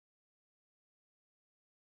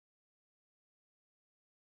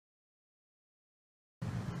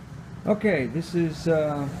Okay, this is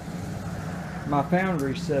my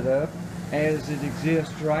foundry setup as it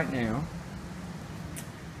exists right now.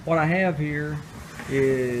 What I have here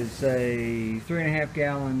is a 3.5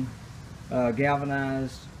 gallon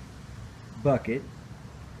galvanized bucket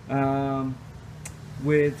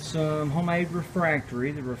with some homemade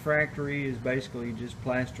refractory. The refractory is basically just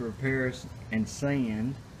plaster of Paris and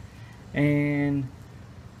sand. And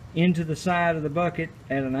into the side of the bucket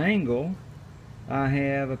at an angle, I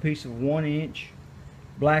have a piece of 1-inch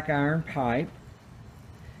black iron pipe,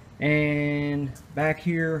 and back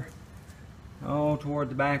here, toward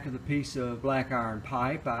the back of the piece of black iron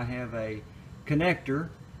pipe, I have a connector,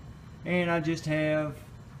 and I just have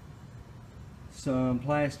some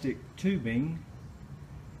plastic tubing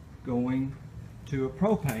going to a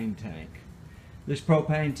propane tank. This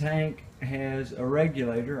propane tank has a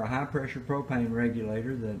regulator, a high pressure propane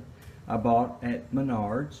regulator that I bought at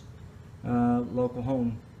Menards, local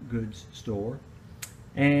home goods store,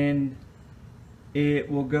 and it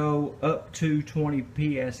will go up to 20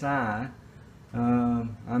 psi.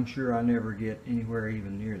 I'm sure I never get anywhere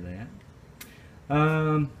even near that.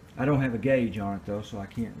 I don't have a gauge on it though, so I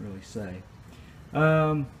can't really say.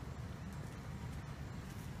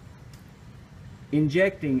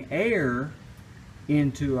 Injecting air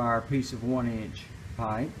into our piece of 1-inch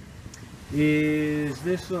pipe is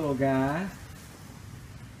this little guy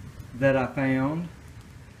that I found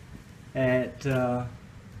at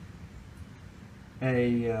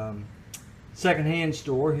a secondhand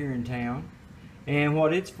store here in town. And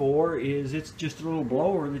what it's for is it's just a little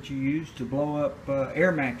blower that you use to blow up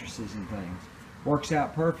air mattresses and things. Works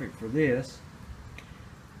out perfect for this.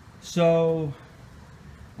 So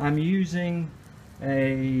I'm using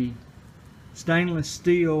a stainless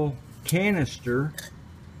steel canister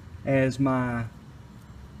as my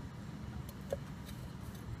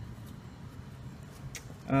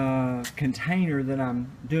container that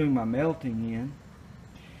I'm doing my melting in.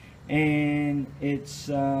 And it's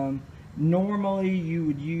normally you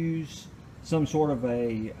would use some sort of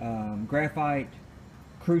a graphite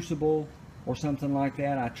crucible or something like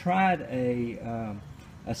that. I tried a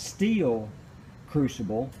steel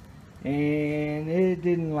crucible, and it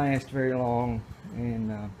didn't last very long,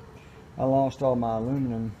 and I lost all my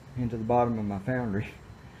aluminum into the bottom of my foundry.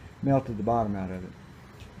 Melted the bottom out of it.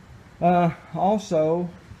 Also,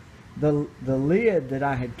 the lid that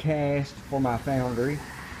I had cast for my foundry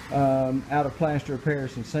out of plaster of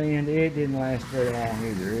Paris and sand, it didn't last very long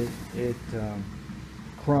either. It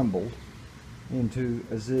crumbled into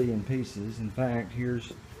a zillion pieces. In fact,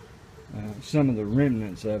 here's some of the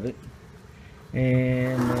remnants of it,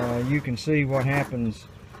 and you can see what happens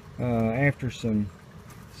after some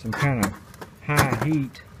kind of high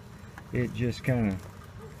heat. It just kind of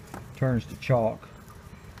turns to chalk,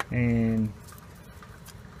 and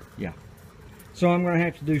yeah, so I'm going to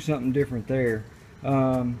have to do something different there.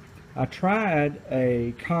 I tried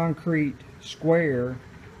a concrete square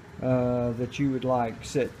that you would like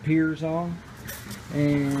set piers on,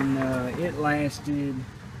 and it lasted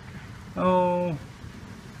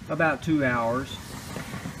about 2 hours,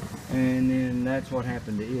 and then that's what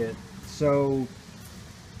happened to it. So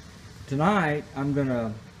tonight I'm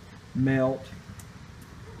gonna melt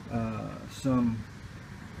some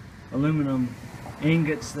aluminum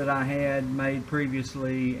ingots that I had made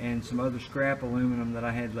previously and some other scrap aluminum that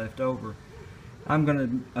I had left over. I'm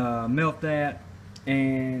gonna melt that,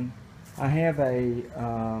 and I have a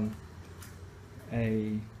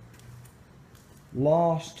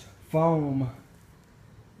lost foam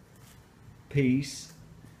piece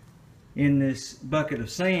in this bucket of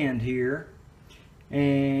sand here,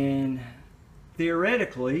 and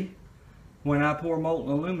theoretically when I pour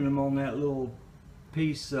molten aluminum on that little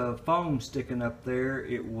piece of foam sticking up there,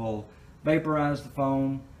 it will vaporize the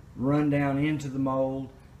foam, run down into the mold,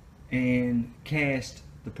 and cast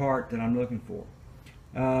the part that I'm looking for.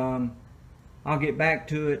 I'll get back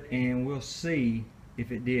to it and we'll see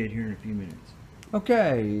if it did here in a few minutes.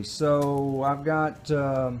 Okay, so I've got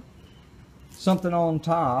something on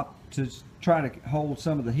top to try to hold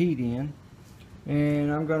some of the heat in,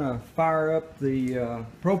 and I'm going to fire up the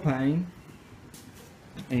propane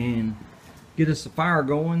and get us a fire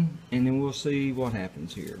going, and then we'll see what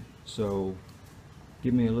happens here. So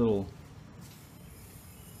give me a little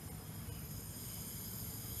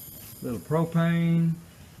propane,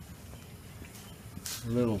 a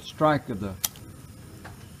little strike of the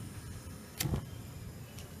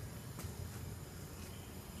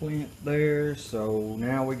flint there. So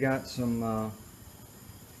now we got some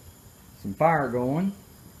fire going,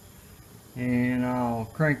 and I'll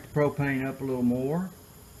crank the propane up a little more.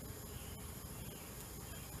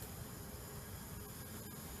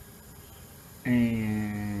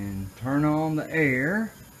 and turn on the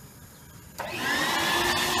air. Now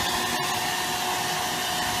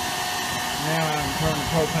I can turn the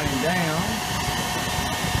propane down.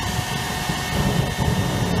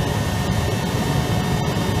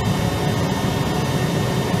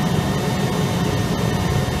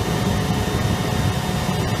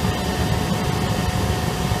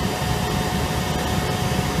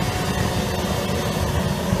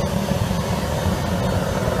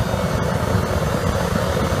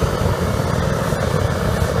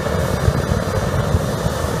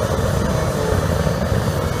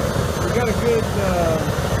 Got a good heat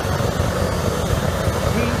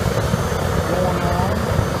going on.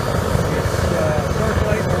 It's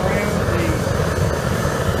circulating around the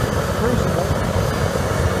crucible,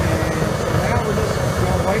 and so now we're just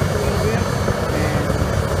going to wait for a little bit and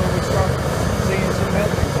until we start seeing some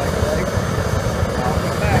melting take place. I'll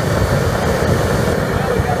come back. Now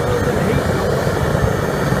we got a little bit of heat going.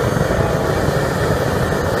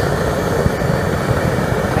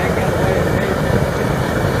 I got away and made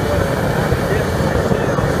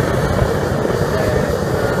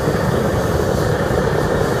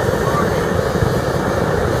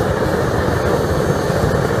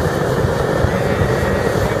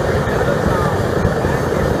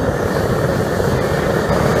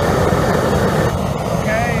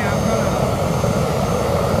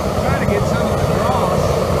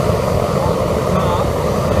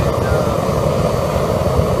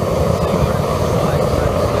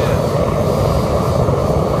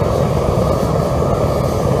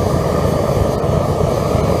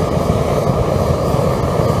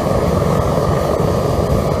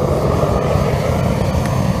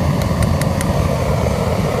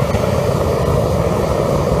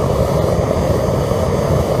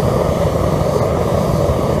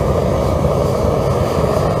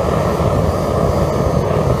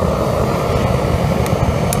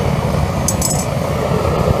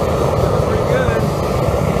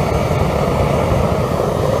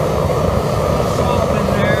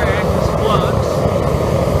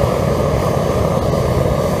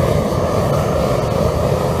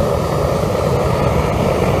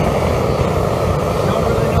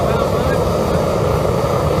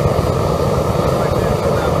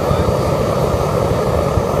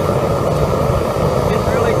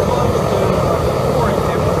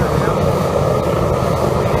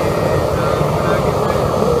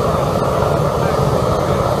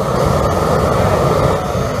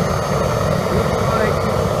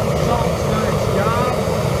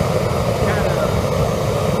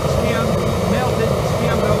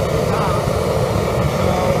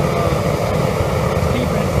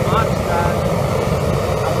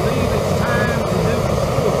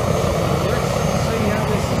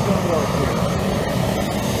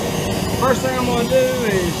first thing I'm going to do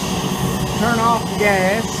is turn off the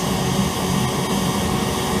gas.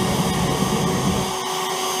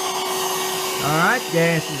 Alright,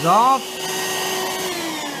 gas is off.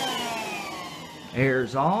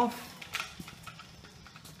 Air's off.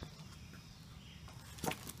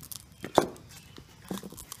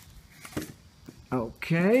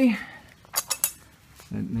 Okay.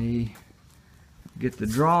 Let me get the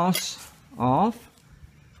dross off.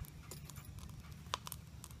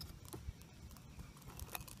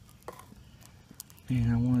 And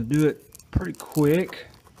I want to do it pretty quick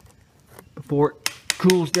before it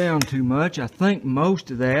cools down too much. I think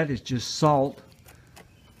most of that is just salt.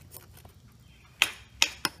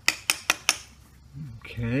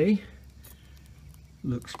 Okay.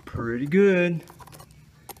 Looks pretty good.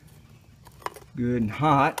 Good and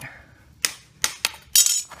hot.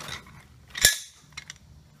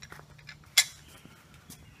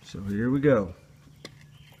 So here we go.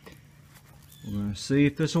 We're going to see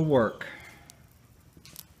if this will work.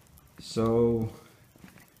 So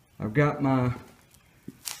I've got my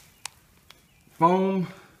foam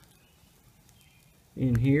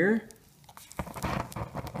in here.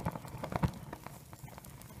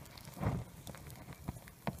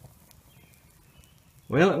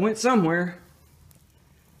 Well, it went somewhere.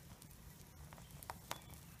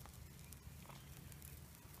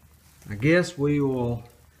 I guess we will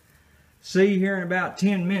see here in about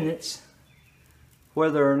 10 minutes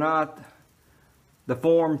whether or not the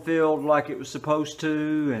form filled like it was supposed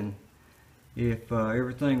to, and if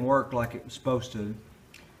everything worked like it was supposed to.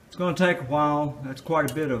 It's going to take a while. That's quite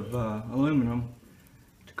a bit of aluminum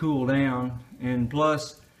to cool down, and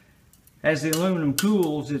plus as the aluminum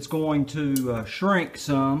cools it's going to shrink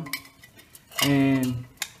some, and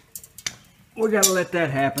we got to let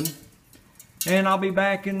that happen. And I'll be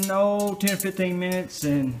back in 10-15 minutes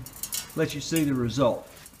and let you see the result.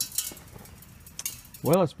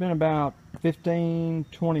 Well, it's been about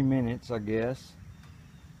 15-20 minutes, I guess.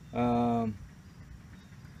 Well,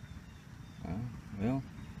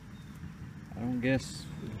 I don't guess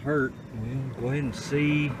it hurt. We'll go ahead and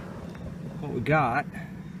see what we got.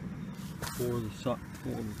 Pour the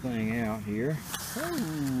thing out here.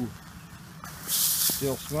 Ooh,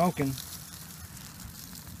 still smoking.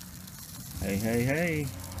 Hey, hey, hey.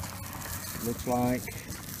 Looks like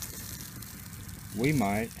we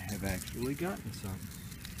might have actually gotten some.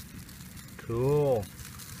 Cool.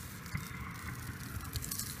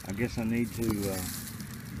 I guess I need to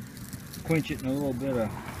quench it in a little bit of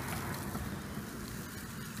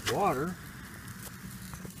water,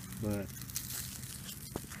 but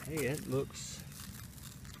hey, it looks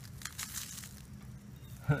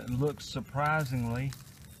surprisingly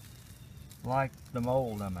like the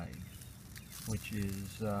mold I made, which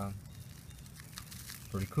is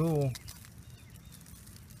pretty cool.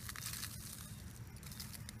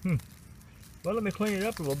 Well, let me clean it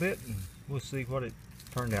up a little bit and we'll see what it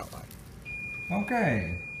turned out like.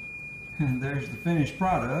 Okay, there's the finished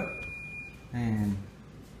product, and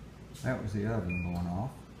that was the oven going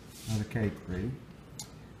off. Another cake ready.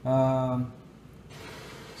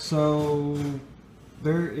 So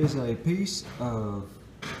there is a piece of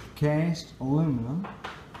cast aluminum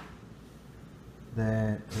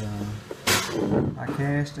that I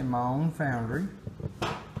cast in my own foundry,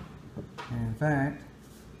 and in fact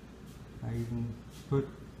I even put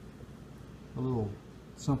a little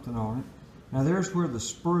something on it. Now there's where the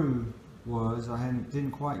sprue was. I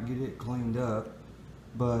didn't quite get it cleaned up,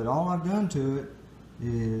 but all I've done to it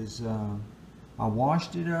is I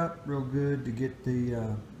washed it up real good to get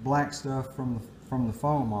the black stuff from the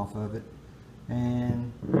foam off of it,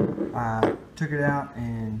 and I took it out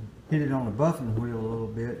and hit it on the buffing wheel a little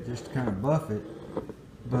bit just to kind of buff it,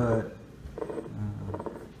 but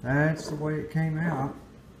that's the way it came out.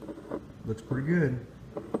 Looks pretty good.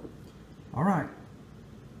 Alright,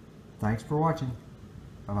 thanks for watching.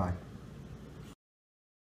 Bye bye.